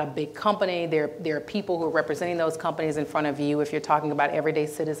talking about a big company, there are people who are representing those companies in front of you. If you're talking about everyday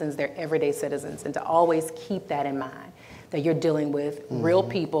citizens, they're everyday citizens. And to always keep that in mind, that you're dealing with real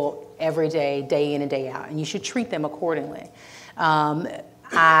people every day, day in and day out, and you should treat them accordingly.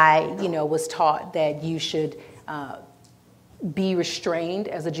 I, was taught that you should be restrained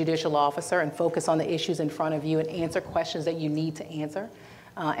as a judicial officer and focus on the issues in front of you and answer questions that you need to answer,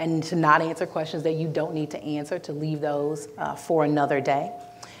 and to not answer questions that you don't need to answer, to leave those for another day.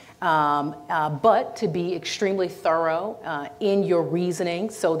 But to be extremely thorough in your reasoning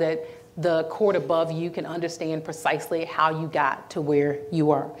so that the court above you can understand precisely how you got to where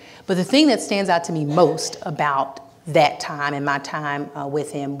you are. But the thing that stands out to me most about that time and my time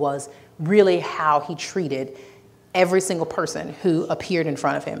with him was really how he treated every single person who appeared in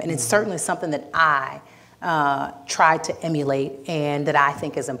front of him. And it's certainly something that I tried to emulate and that I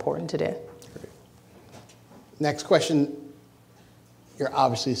think is important to do. Great. Next question. You're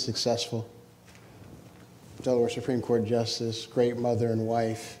obviously successful. Delaware Supreme Court Justice, great mother and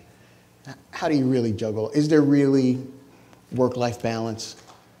wife. How do you really juggle? Is there really work-life balance?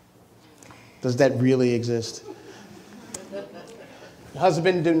 Does that really exist?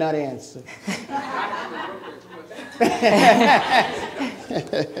 Husband, do not answer.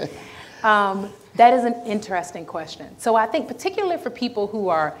 That is an interesting question. So I think particularly for people who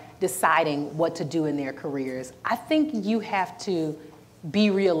are deciding what to do in their careers, I think you have to be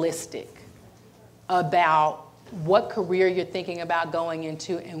realistic about what career you're thinking about going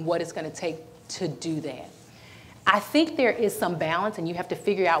into and what it's going to take to do that. I think there is some balance and you have to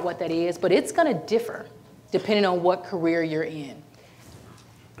figure out what that is, but it's going to differ depending on what career you're in.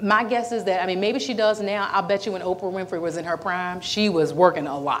 My guess is that, maybe she does now. I'll bet you when Oprah Winfrey was in her prime, she was working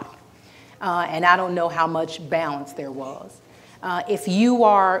a lot. And I don't know how much balance there was. If you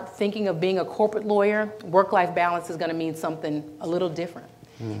are thinking of being a corporate lawyer, work-life balance is going to mean something a little different.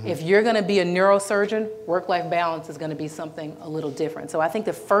 Mm-hmm. If you're going to be a neurosurgeon, work-life balance is going to be something a little different. So I think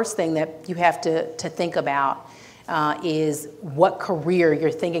the first thing that you have to think about is what career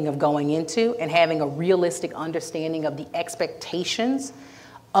you're thinking of going into and having a realistic understanding of the expectations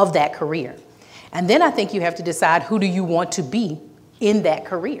of that career. And then I think you have to decide who do you want to be in that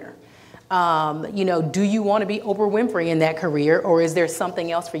career. Do you want to be Oprah Winfrey in that career, or is there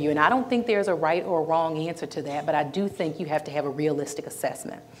something else for you? And I don't think there's a right or wrong answer to that, but I do think you have to have a realistic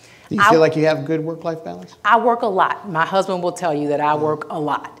assessment. Do you feel like you have good work-life balance? I work a lot. My husband will tell you that I work a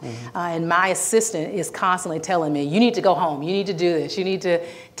lot. And my assistant is constantly telling me, you need to go home, you need to do this, you need to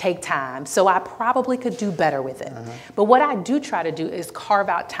take time. So I probably could do better with it. But what I do try to do is carve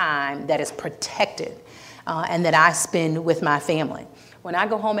out time that is protected and that I spend with my family. When I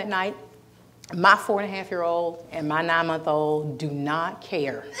go home at night, my 4.5-year-old and my 9-month-old do not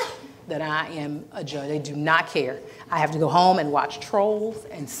care that I am a judge. They do not care. I have to go home and watch Trolls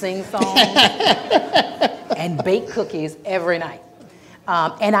and sing songs and bake cookies every night.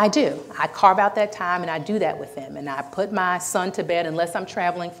 And I do. I carve out that time and I do that with them. And I put my son to bed, unless I'm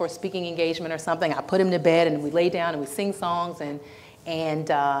traveling for a speaking engagement or something. I put him to bed and we lay down and we sing songs and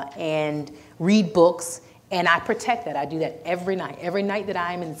read books. And I protect that. I do that every night. Every night that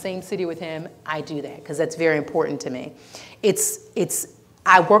I am in the same city with him, I do that because that's very important to me.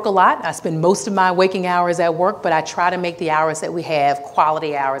 I work a lot. I spend most of my waking hours at work, but I try to make the hours that we have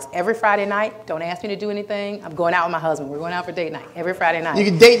quality hours. Every Friday night, don't ask me to do anything. I'm going out with my husband. We're going out for date night every Friday night. You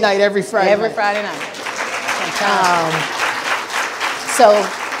can date night every Friday night. Every Friday night. So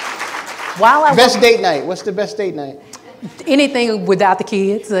while I Best date night. What's the best date night? Anything without the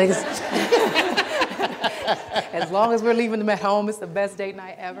kids. As long as we're leaving them at home, it's the best date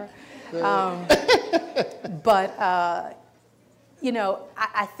night ever. I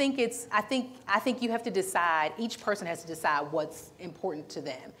think you have to decide. Each person has to decide what's important to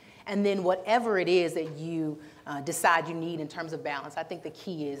them, and then whatever it is that you decide you need in terms of balance. I think the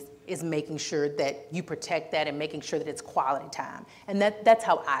key is making sure that you protect that and making sure that it's quality time, and that's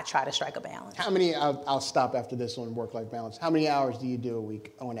how I try to strike a balance. How many? I'll stop after this on work-life balance. How many hours do you do a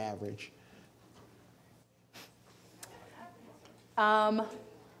week on average?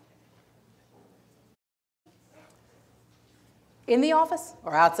 In the office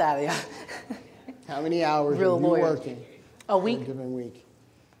or outside of the office? How many hours Real are you lawyer. working A week? in a given week?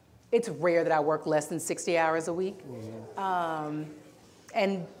 It's rare that I work less than 60 hours a week. And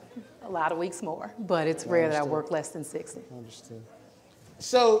a lot of weeks more, but it's rare that I work less than 60. Understood.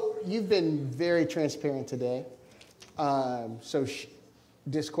 So you've been very transparent today.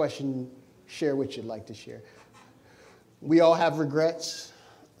 This question, share what you'd like to share. We all have regrets.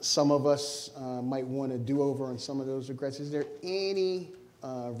 Some of us might want to do over on some of those regrets. Is there any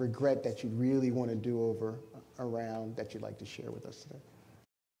regret that you really want to do over around that you'd like to share with us today?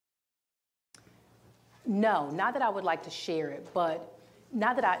 No, not that I would like to share it, but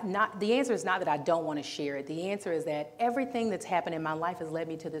the answer is not that I don't want to share it. The answer is that everything that's happened in my life has led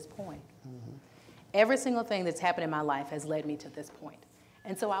me to this point. Every single thing that's happened in my life has led me to this point.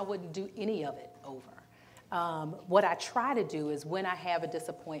 And so I wouldn't do any of it over. What I try to do is when I have a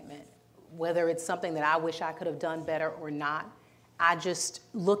disappointment, whether it's something that I wish I could have done better or not, I just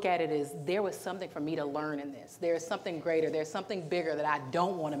look at it as there was something for me to learn in this. There's something greater. There's something bigger that I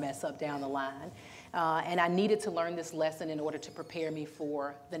don't want to mess up down the line. And I needed to learn this lesson in order to prepare me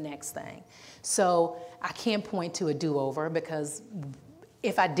for the next thing. So I can't point to a do-over because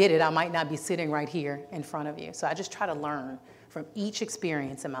if I did it, I might not be sitting right here in front of you. So I just try to learn from each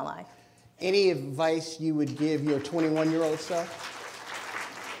experience in my life. Any advice you would give your 21-year-old self?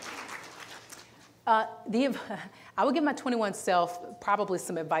 I would give my 21 self probably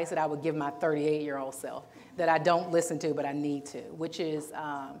some advice that I would give my 38-year-old self that I don't listen to, but I need to, which is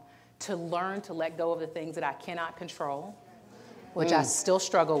to learn to let go of the things that I cannot control, which I still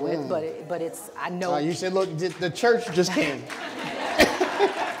struggle with, but it's, I know. You said, look, the church just came.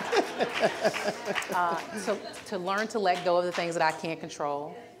 To learn to let go of the things that I can't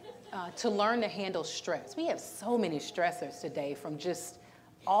control, to learn to handle stress. We have so many stressors today from just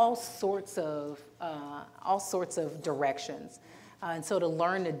all sorts of directions, and so to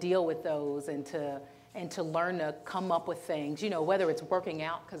learn to deal with those and to learn to come up with things, you know, whether it's working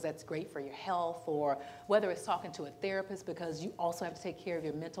out because that's great for your health, or whether it's talking to a therapist because you also have to take care of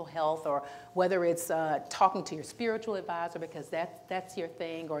your mental health, or whether it's talking to your spiritual advisor because that's your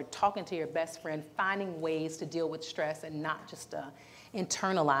thing, or talking to your best friend, finding ways to deal with stress and not just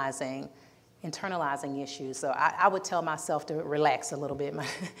internalizing issues. So I would tell myself to relax a little bit.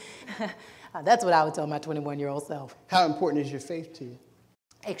 That's what I would tell my 21-year-old self. How important is your faith to you?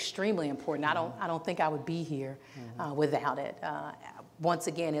 Extremely important. I don't think I would be here without it. Once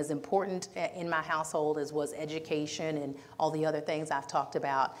again, as important in my household as was education and all the other things I've talked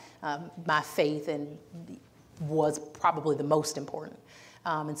about, my faith was probably the most important.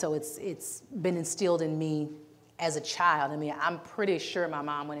 And so it's been instilled in me as a child. I mean, I'm pretty sure my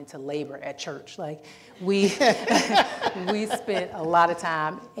mom went into labor at church. Like we spent a lot of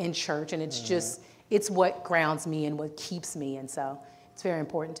time in church, and it's what grounds me and what keeps me, and so it's very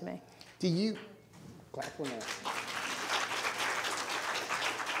important to me. Do you, clap on that.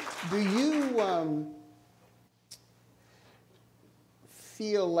 Do you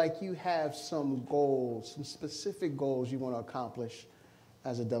feel like you have some goals, some specific goals you want to accomplish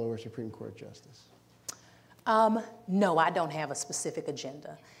as a Delaware Supreme Court Justice? No, I don't have a specific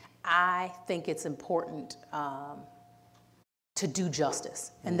agenda. I think it's important to do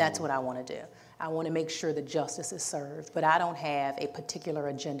justice, and that's what I want to do. I want to make sure that justice is served, but I don't have a particular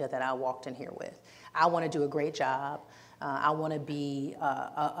agenda that I walked in here with. I want to do a great job. I want to be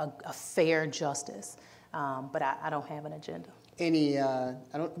a fair justice, but I don't have an agenda.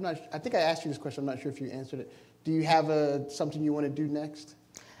 I think I asked you this question. I'm not sure if you answered it. Do you have something you want to do next?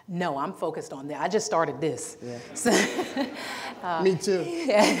 No, I'm focused on that. I just started this. Yeah. So, me too.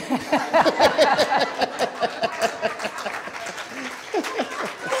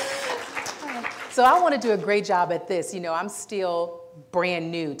 So I want to do a great job at this. You know, I'm still brand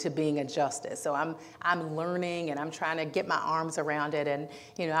new to being a justice, so I'm learning and I'm trying to get my arms around it, and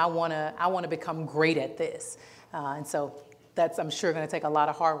you know, I want to become great at this, and so that's, I'm sure, going to take a lot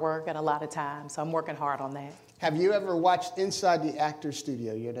of hard work and a lot of time. So I'm working hard on that. Have you ever watched Inside the Actors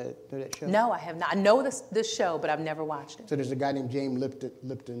Studio? You know that show? No, I have not. I know this show, but I've never watched it. So there's a guy named James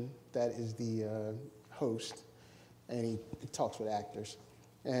Lipton that is the host, and he talks with actors.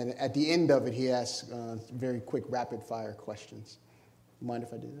 And at the end of it, he asks very quick, rapid-fire questions. Mind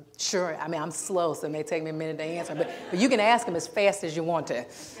if I do that? Sure. I mean, I'm slow, so it may take me a minute to answer, but you can ask him as fast as you want to.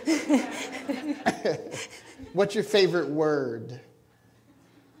 What's your favorite word?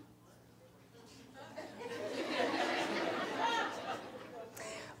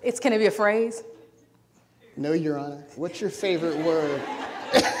 Can it be a phrase? No, Your Honor. What's your favorite word?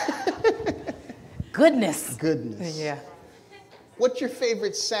 Goodness. Goodness. Yeah. What's your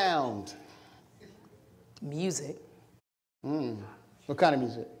favorite sound? Music. What kind of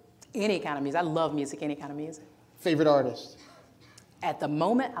music? Any kind of music. I love music, any kind of music. Favorite artist? At the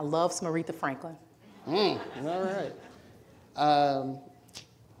moment, I love Aretha Franklin. All right.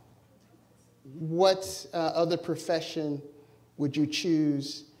 What other profession would you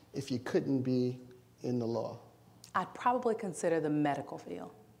choose if you couldn't be in the law? I'd probably consider the medical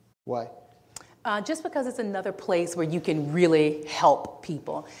field. Why? Just because it's another place where you can really help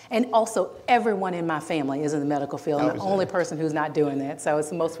people. And also, everyone in my family is in the medical field. I'm the only person who's not doing that, so it's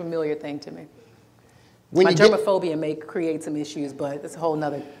the most familiar thing to me. My germophobia may create some issues, but it's a whole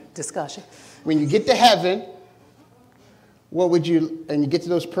nother discussion. When you get to heaven, and you get to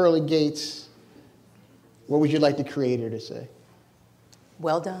those pearly gates, what would you like the Creator to say?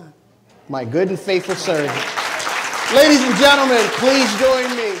 Well done. My good and faithful servant. Ladies and gentlemen, please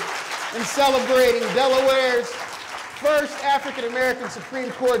join me in celebrating Delaware's first African-American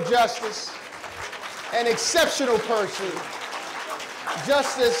Supreme Court Justice, an exceptional person,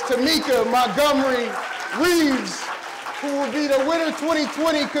 Justice Tamika Montgomery-Reeves, who will be the winter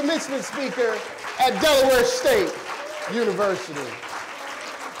 2020 commencement speaker at Delaware State University.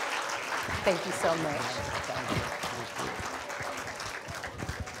 Thank you so much.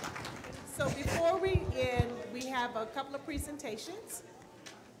 So before we end, we have a couple of presentations.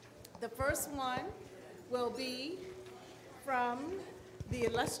 The first one will be from the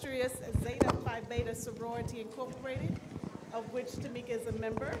illustrious Zeta Phi Beta Sorority Incorporated, of which Tamika is a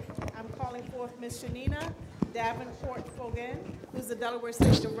member. I'm calling forth Ms. Shanina Davenport-Fogan, who's the Delaware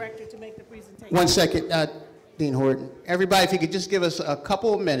State Director, to make the presentation. 1 second, Dean Horton. Everybody, if you could just give us a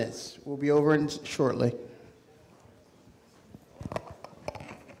couple of minutes. We'll be over in shortly.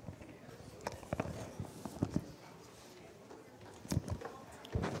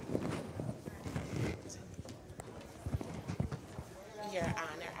 Your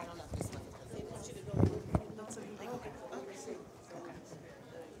Honor, I don't know if this one is.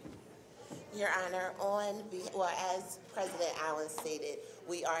 Your Honor, as President Allen stated,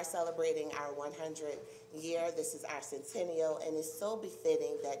 we are celebrating our 100th year. This is our centennial, and it's so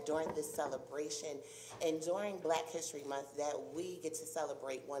befitting that during this celebration and during Black History Month that we get to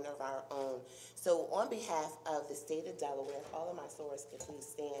celebrate one of our own. So on behalf of the state of Delaware, if all of my sorors can please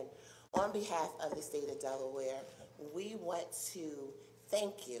stand. On behalf of the state of Delaware, we want to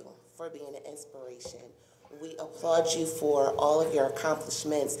thank you for being an inspiration. We applaud you for all of your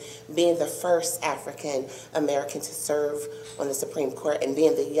accomplishments, being the first African American to serve on the Supreme Court and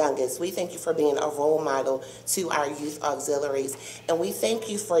being the youngest. We thank you for being a role model to our youth auxiliaries. And we thank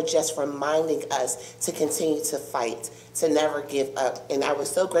you for just reminding us to continue to fight, to never give up. And I was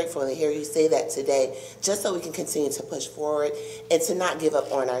so grateful to hear you say that today, just so we can continue to push forward and to not give up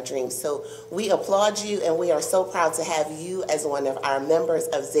on our dreams. So we applaud you, and we are so proud to have you as one of our members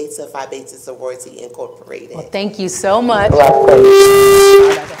of Zeta Phi Beta Sorority Incorporated. Well, thank you so much.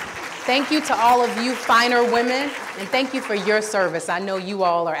 Thank you to all of you finer women, and thank you for your service. I know you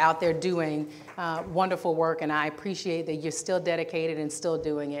all are out there doing wonderful work, and I appreciate that you're still dedicated and still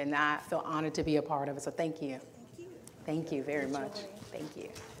doing it, and I feel honored to be a part of it, so thank you. Thank you very much. Thank you.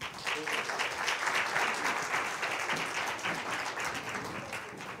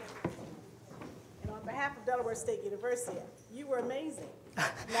 And on behalf of Delaware State University, you were amazing.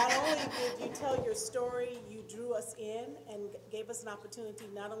 Not only did you tell your story, you drew us in and gave us an opportunity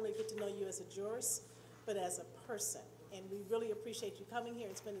not only to get to know you as a jurist, but as a person. And we really appreciate you coming here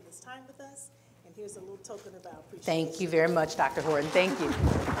and spending this time with us. And here's a little token of our appreciation. Thank you very much, Dr. Horton. Thank you.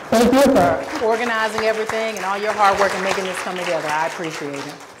 Thank you for organizing everything and all your hard work and making this come together. I appreciate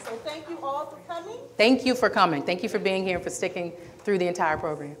it. So thank you all for coming. Thank you for coming. Thank you for being here and for sticking through the entire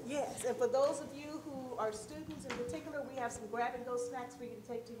program. Yes, and for those of you who are students in particular, we have some grab-and-go snacks for you to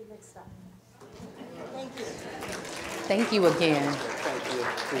take to your next stop. Thank you. Thank you again. Thank you.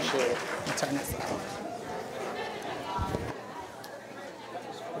 Appreciate it. I'll turn this off.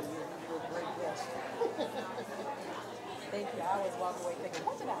 Thank you. I always walk away thinking,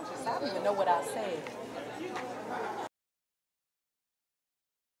 what did I just say? I don't even know what I said.